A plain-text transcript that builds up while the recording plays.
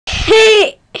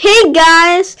Hey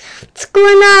guys, what's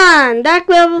going on? Dark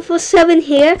Level 7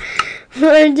 here.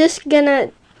 We're just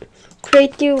gonna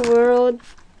create a world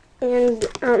and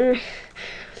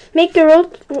make a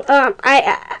world.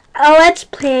 Let's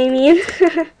play. I mean,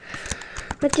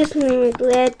 let's just name it.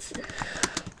 Let's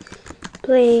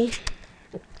play.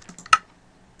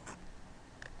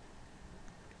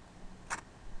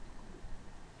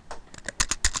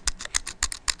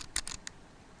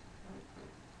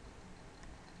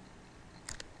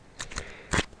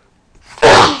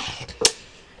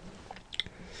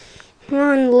 Come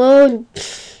on, load.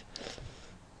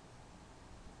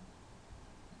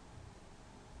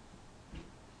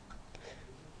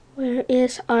 Where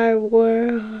is our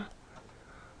world?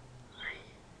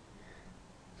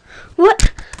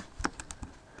 What?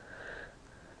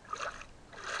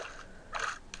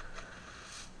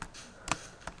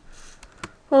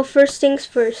 Well, first things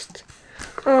first.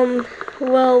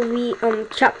 We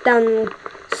chop down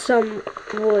some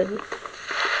wood.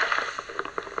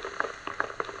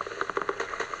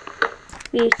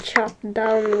 We chop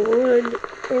down wood,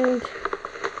 and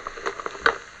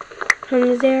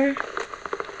from there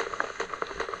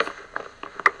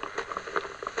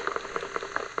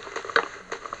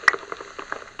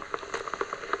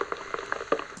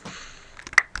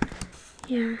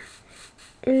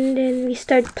and then we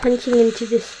start punching into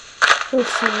this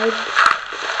hillside.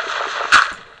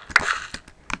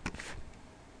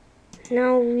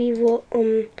 Now we will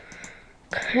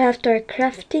craft our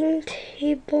crafting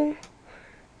table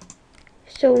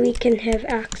so we can have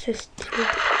access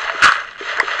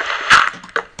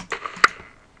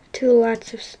to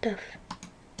lots of stuff.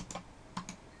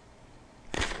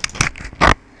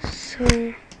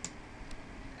 So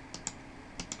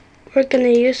we're gonna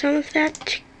use some of that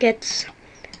to get some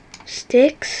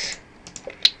sticks,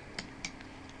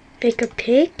 make a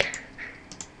pick,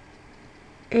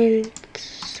 and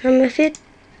some of it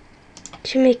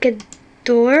to make a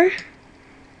door.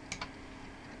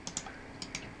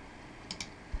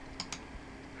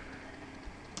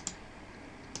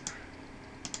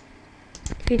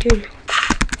 We do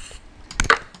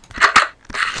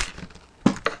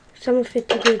some of it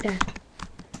to do that.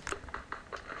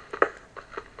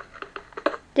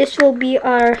 This will be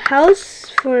our house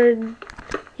for,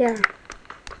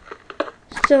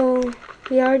 so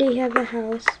we already have a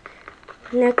house.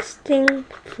 Next thing,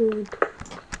 food.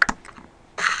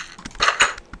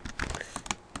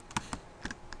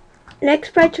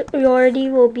 Next priority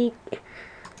will be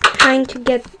trying to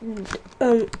get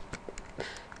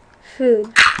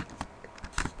food,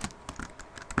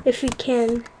 if we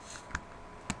can.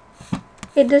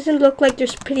 It doesn't look like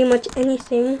there's pretty much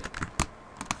anything.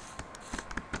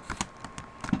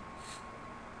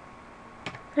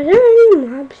 Are there any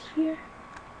mobs here?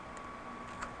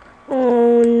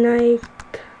 Oh, nice.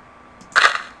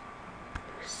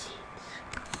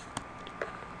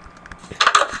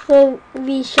 Well,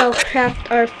 we shall craft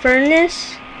our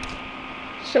furnace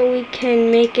so we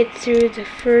can make it through the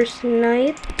first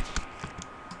night.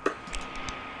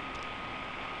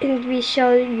 And we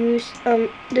shall use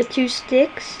the 2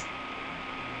 sticks.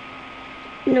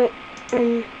 No,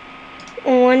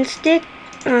 1 stick.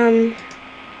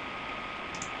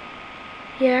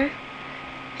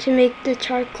 To make the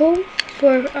charcoal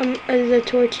for the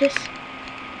torches.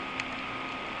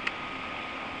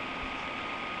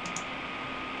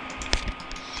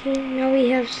 See, now we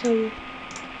have some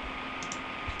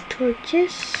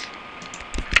torches.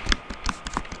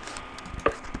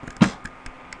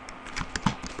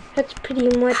 That's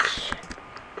pretty much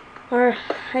our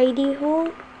hidey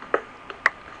hole.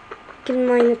 Can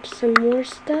mine up some more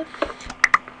stuff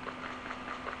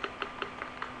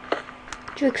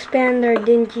to expand our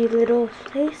dingy little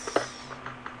place.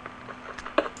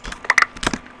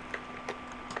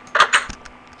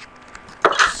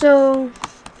 So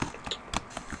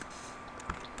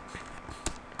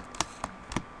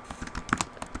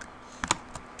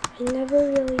I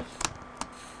never really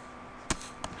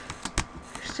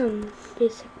some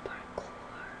basic parkour.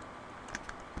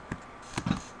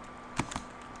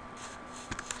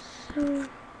 So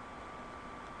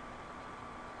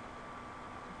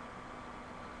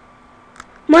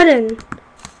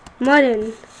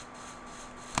Mudden.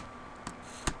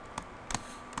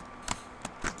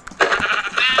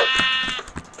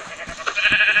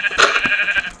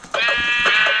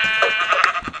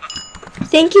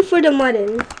 Thank you for the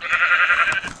mutton.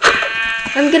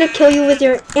 I'm gonna kill you with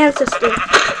your ancestor.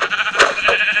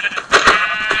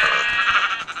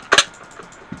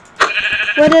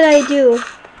 What did I do?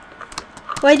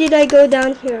 Why did I go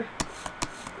down here?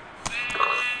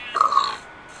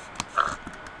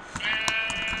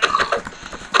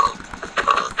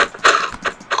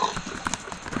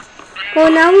 Oh,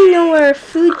 now we know where our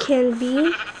food can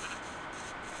be.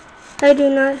 I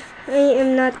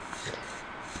am not.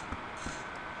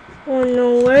 Oh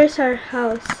no, where's our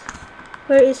house?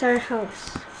 Where is our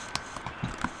house?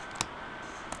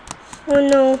 Oh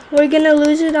no, we're gonna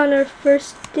lose it on our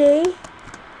first day.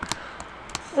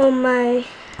 Oh my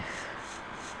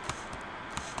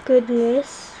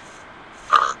goodness.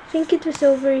 I think it was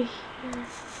over here.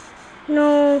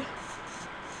 No.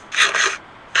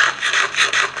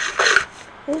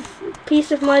 Oh,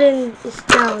 piece of mud and is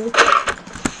down.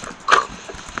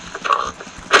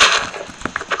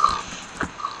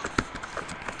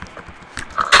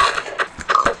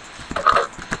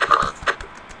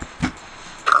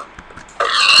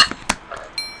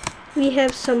 We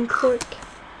have some pork.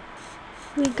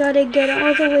 We gotta get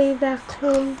all the way back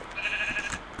home.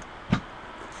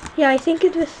 Yeah, I think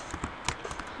it was...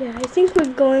 Yeah, I think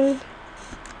we're going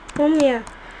home. Yeah,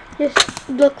 just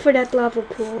look for that lava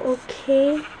pool.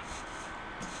 Okay.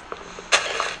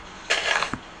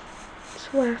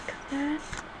 Let's whack that.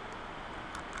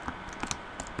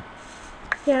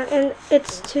 Yeah, and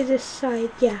it's to this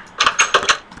side. Yeah.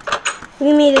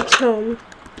 We made it home.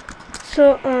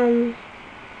 So,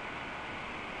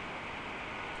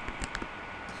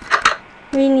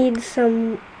 we need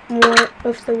some more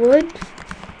of the wood.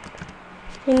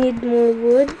 We need more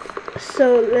wood.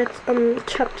 So let's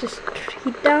chop this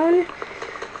tree down.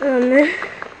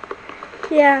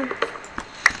 Yeah.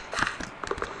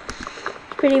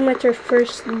 Pretty much our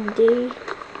first day.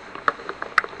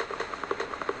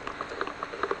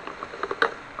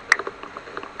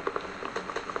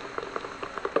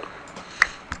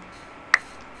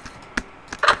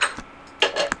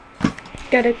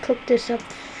 Gotta cook this up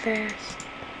fast.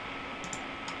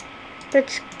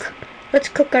 Let's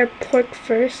cook our pork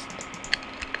first.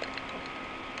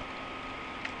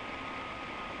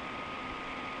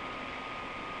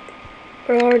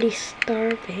 We're already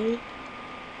starving,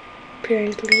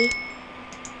 apparently.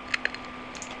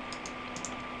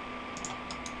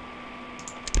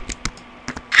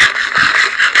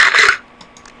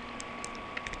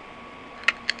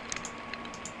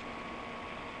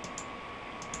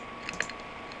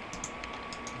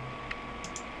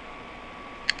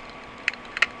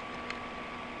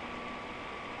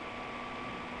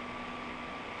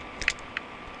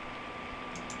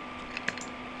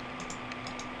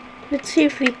 Let's see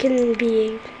if we can be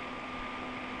able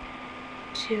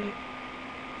to.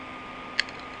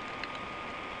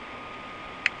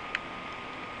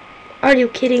 Are you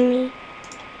kidding me?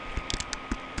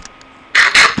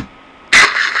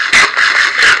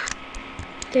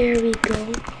 There we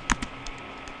go.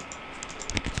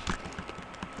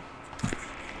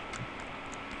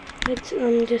 Let's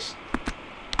just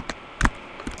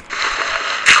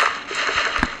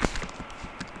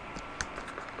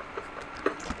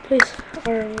place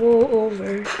our wool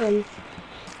over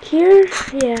here.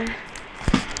 Yeah,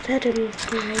 that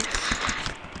looks nice.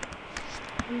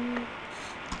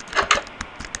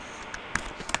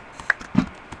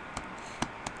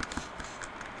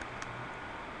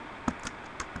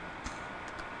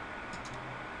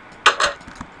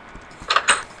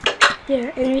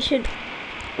 Yeah, and we should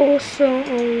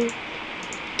also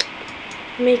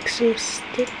make some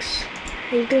sticks,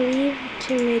 I believe,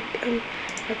 to make a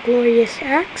glorious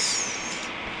axe.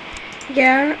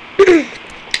 Yeah.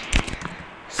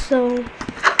 So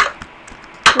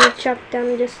we'll chop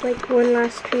down just like one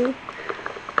last tree,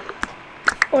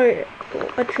 or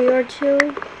a tree or two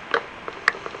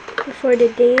before the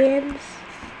day ends.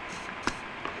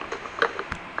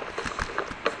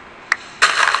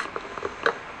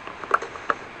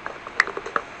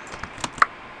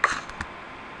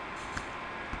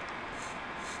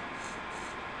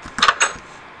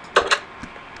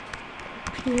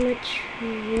 Pretty much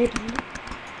ready.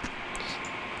 Just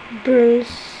burn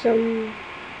some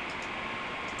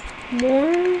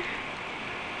more.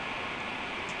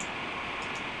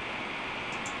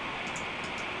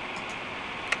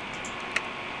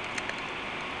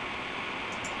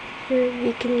 Here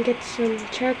we can get some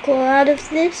charcoal out of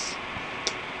this.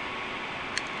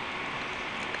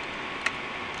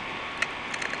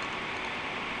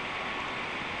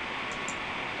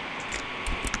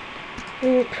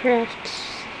 And craft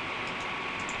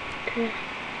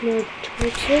more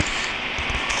torches.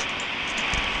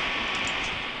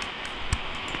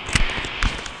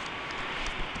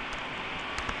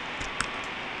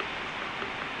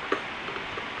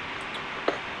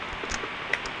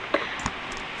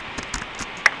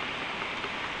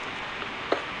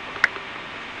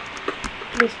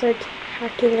 We start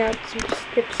hacking out some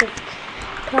strips of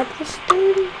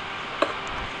cobblestone.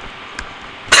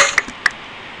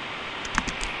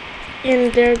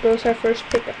 And there goes our first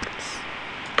pickaxe.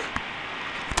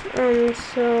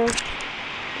 So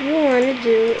you want to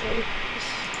do is,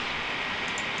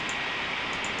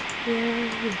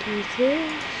 do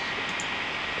this.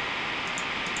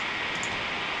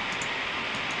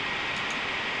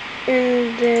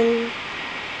 And then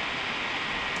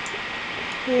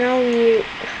now we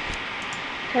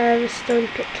have a stone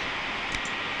pick.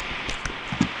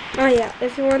 Oh yeah,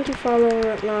 if you want to follow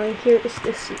along, here is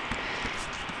the seed.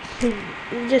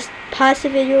 Just pause the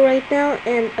video right now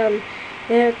and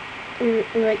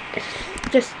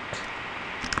just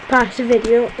pause the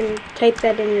video and type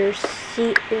that in your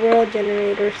seed world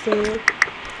generator thingy.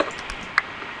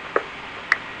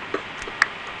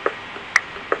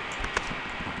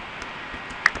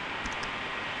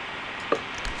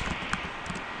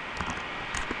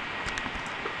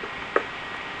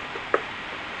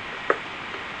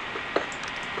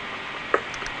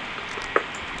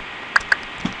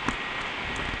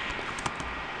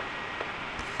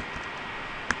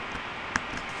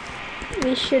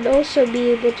 We should also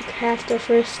be able to craft the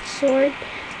first sword,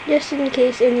 just in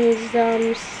case any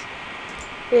zombies,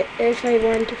 if I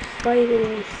want to fight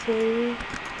anything.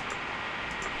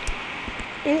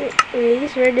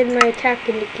 Anyways, where did my attack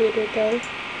indicator go?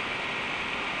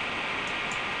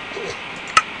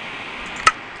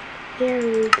 There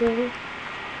we go.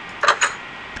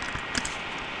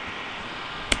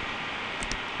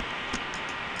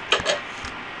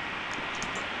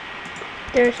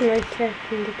 There's my attack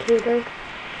indicator.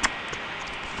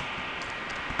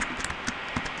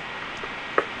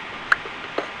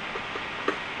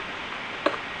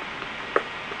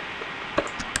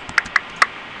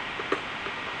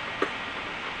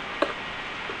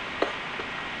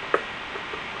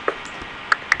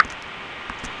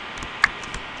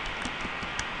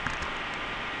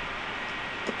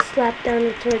 Let's slap down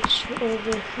the torch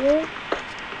over here.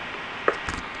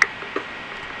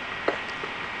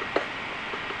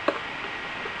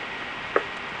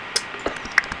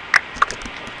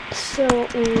 So,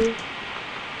 we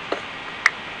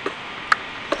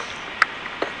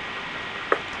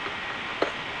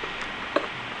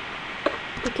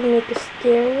can make a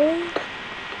stairway.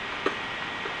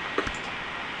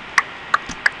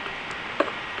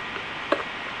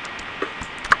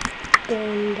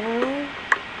 Going down.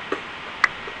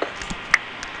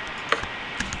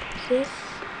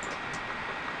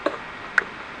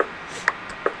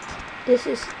 This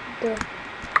is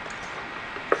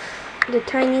the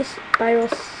tiniest spiral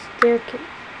staircase.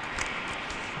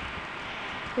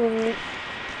 Wait.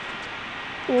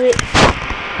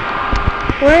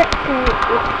 Where?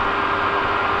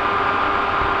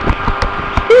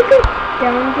 Should we go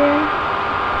down there?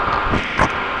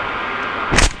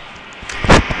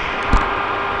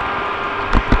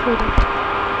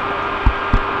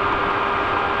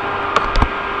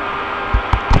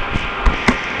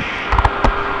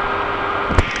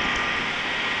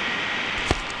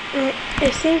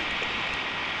 I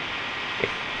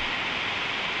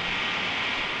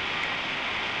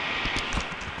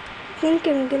think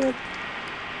I'm gonna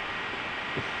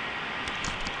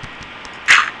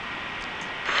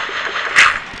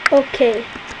okay,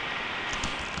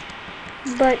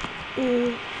 but to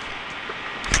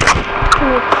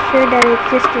make sure that it's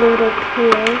just a little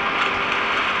pool,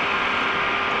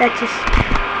 that's just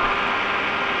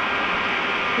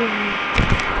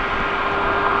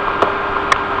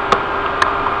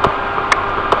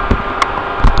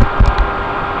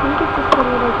I think it's just a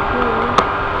little pool.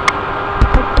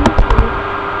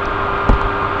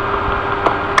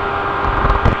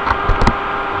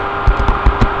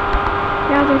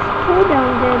 Now there's coal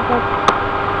down there, but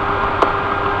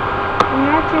I'm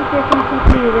not sure if we're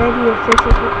completely ready if this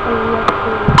is a lot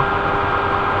cool.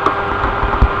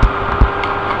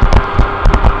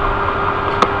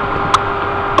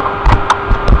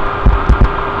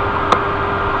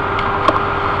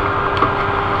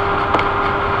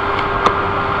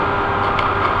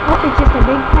 Oh, it's just a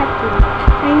big factory.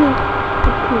 I mean,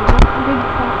 a big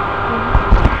factory.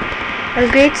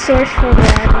 A great source for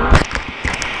gravel.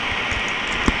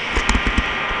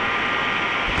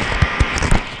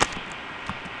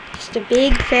 Just a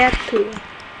big fat pool.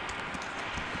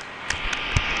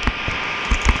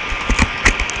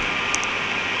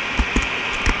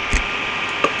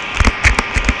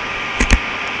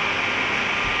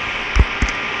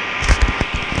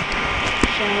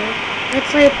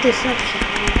 Let's light this up, shall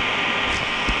we?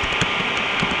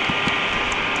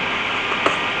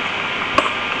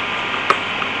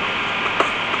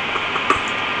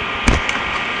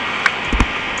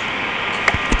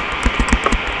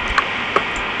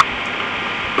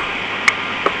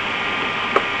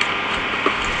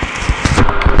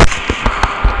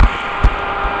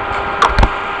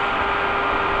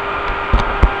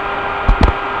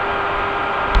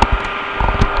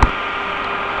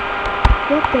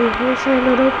 Here's our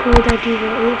little pool that you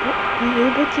will be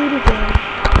able to build.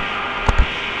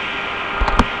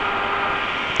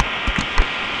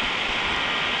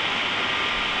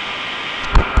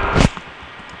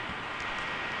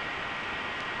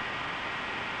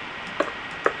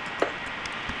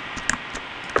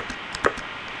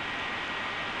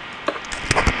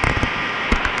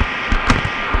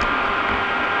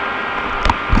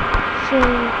 So,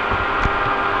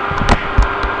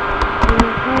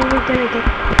 how are we gonna get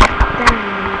down?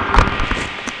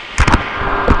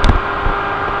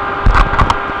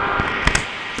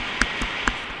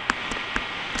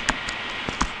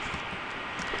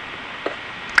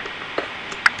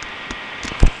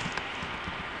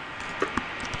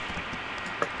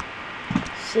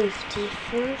 Safety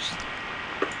first.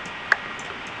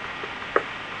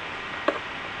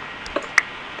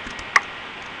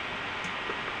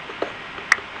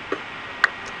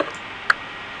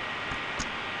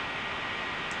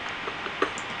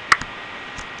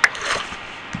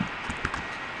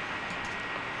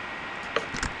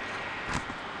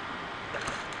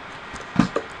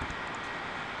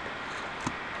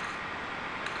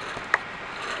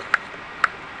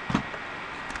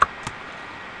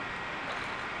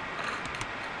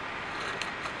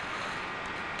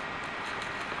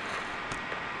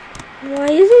 Why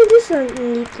isn't this a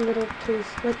neat little place?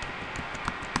 Like,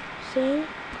 see?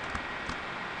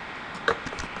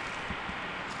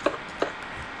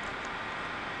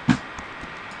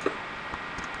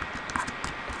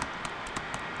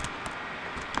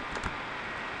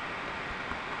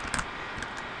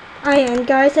 And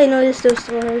guys, I noticed those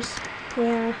doors.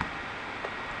 Yeah.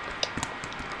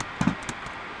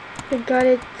 I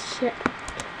gotta check.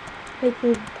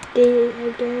 Making day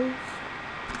again.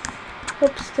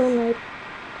 Hope still night.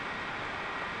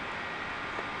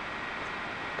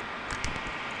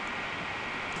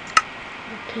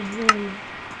 Okay, no.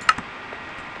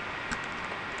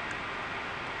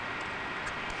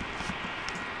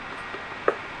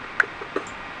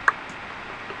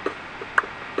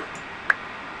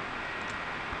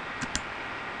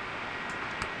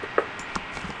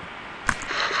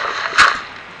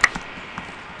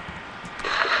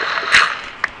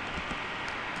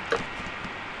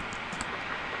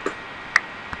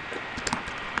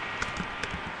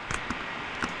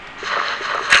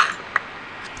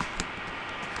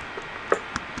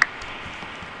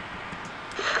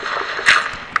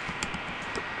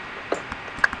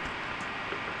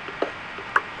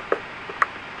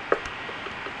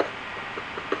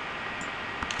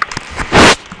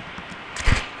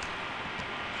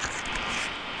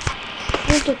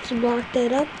 I get to block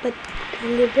that up, but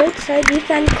on the bright side, we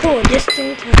found coal just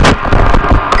in time.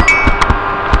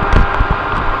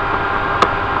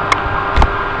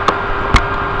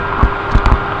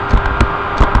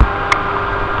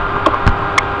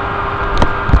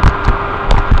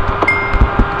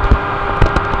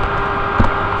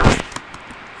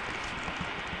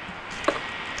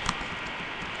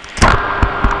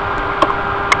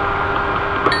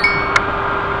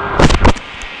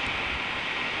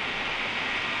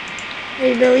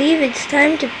 I believe it's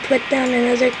time to put down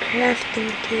another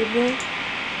crafting table.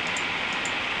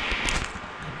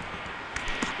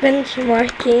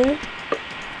 Benchmarking.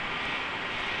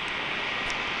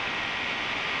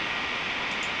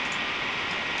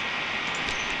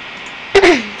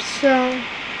 So,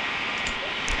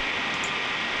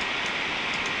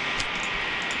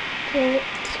 let's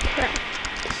craft.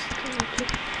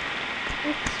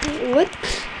 What?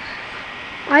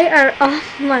 I are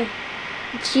off my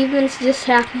achievements just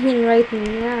happening right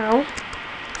now.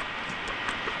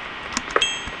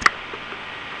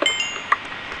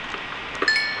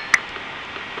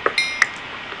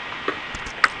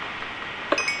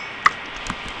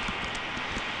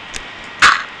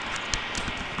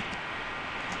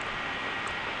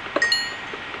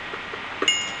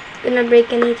 Gonna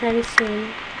break anytime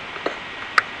soon.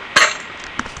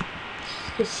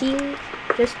 The seal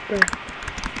just broke.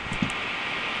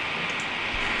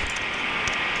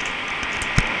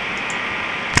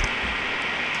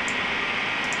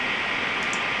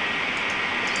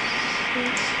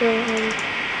 So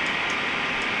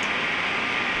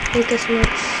make as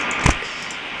much sticks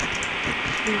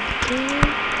as we can,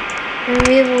 and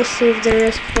we will save the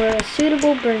rest for a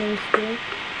suitable burning fuel.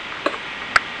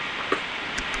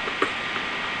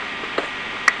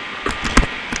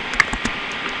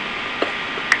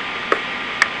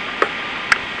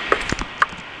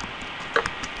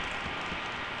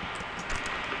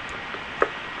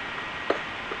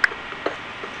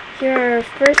 Here are our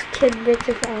first tidbits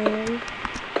of iron.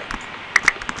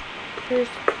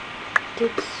 First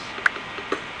bits.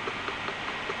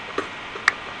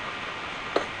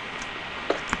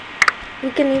 We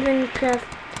can even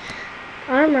craft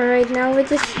armor right now,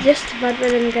 which is just about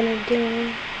what I'm gonna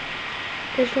do.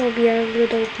 This will be our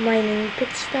little mining pit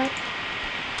stop.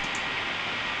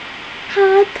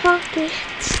 Hot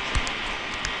pockets.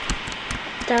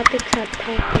 Topics hot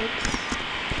pockets.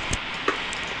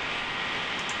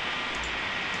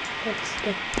 Let's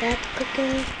get that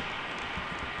cooking.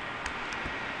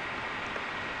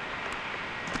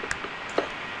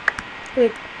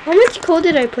 Wait, how much coal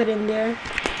did I put in there?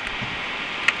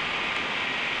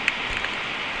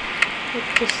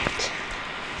 Let's just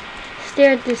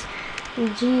stare at this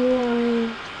G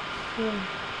line.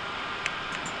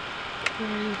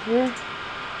 Over.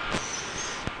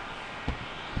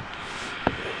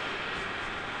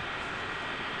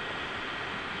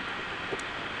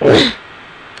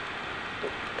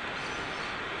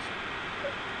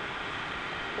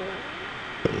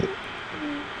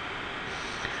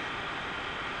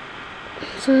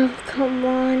 So come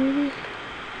on.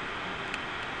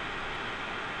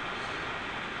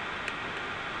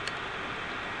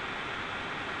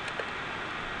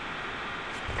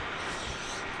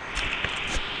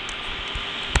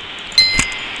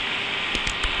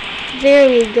 There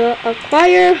we go.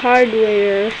 Acquire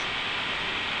hardware.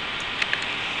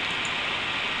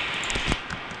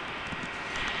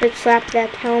 Let's slap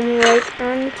that helm right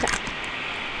on top.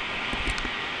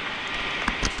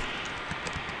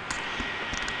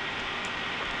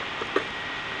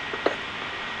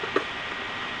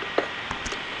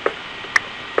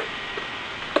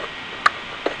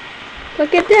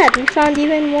 Look at that, we found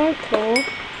even more coal.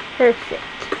 Perfect.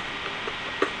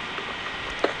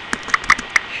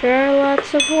 Sure,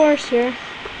 lots of ores here.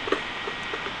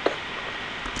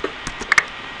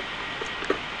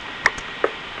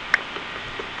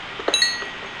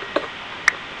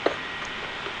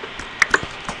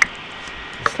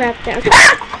 Slap down.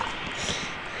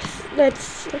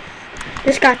 Let's.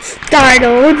 Just got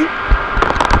startled.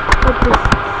 With this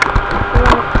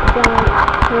slap down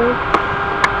code.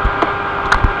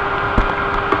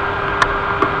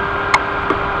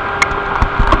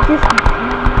 Just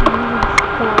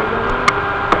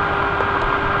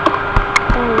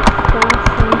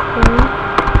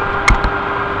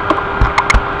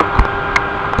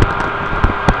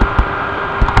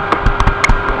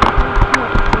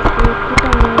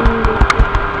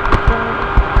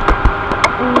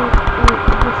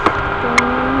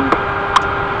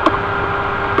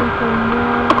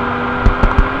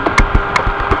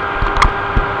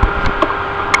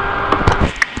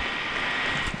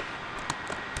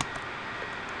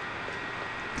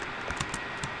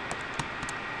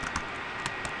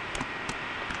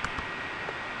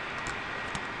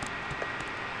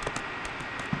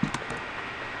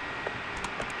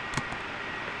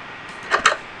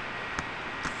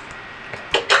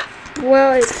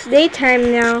well, it's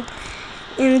daytime now,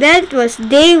 and that was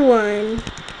day 1.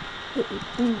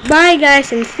 Bye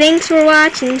guys, and thanks for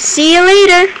watching. See you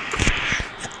later.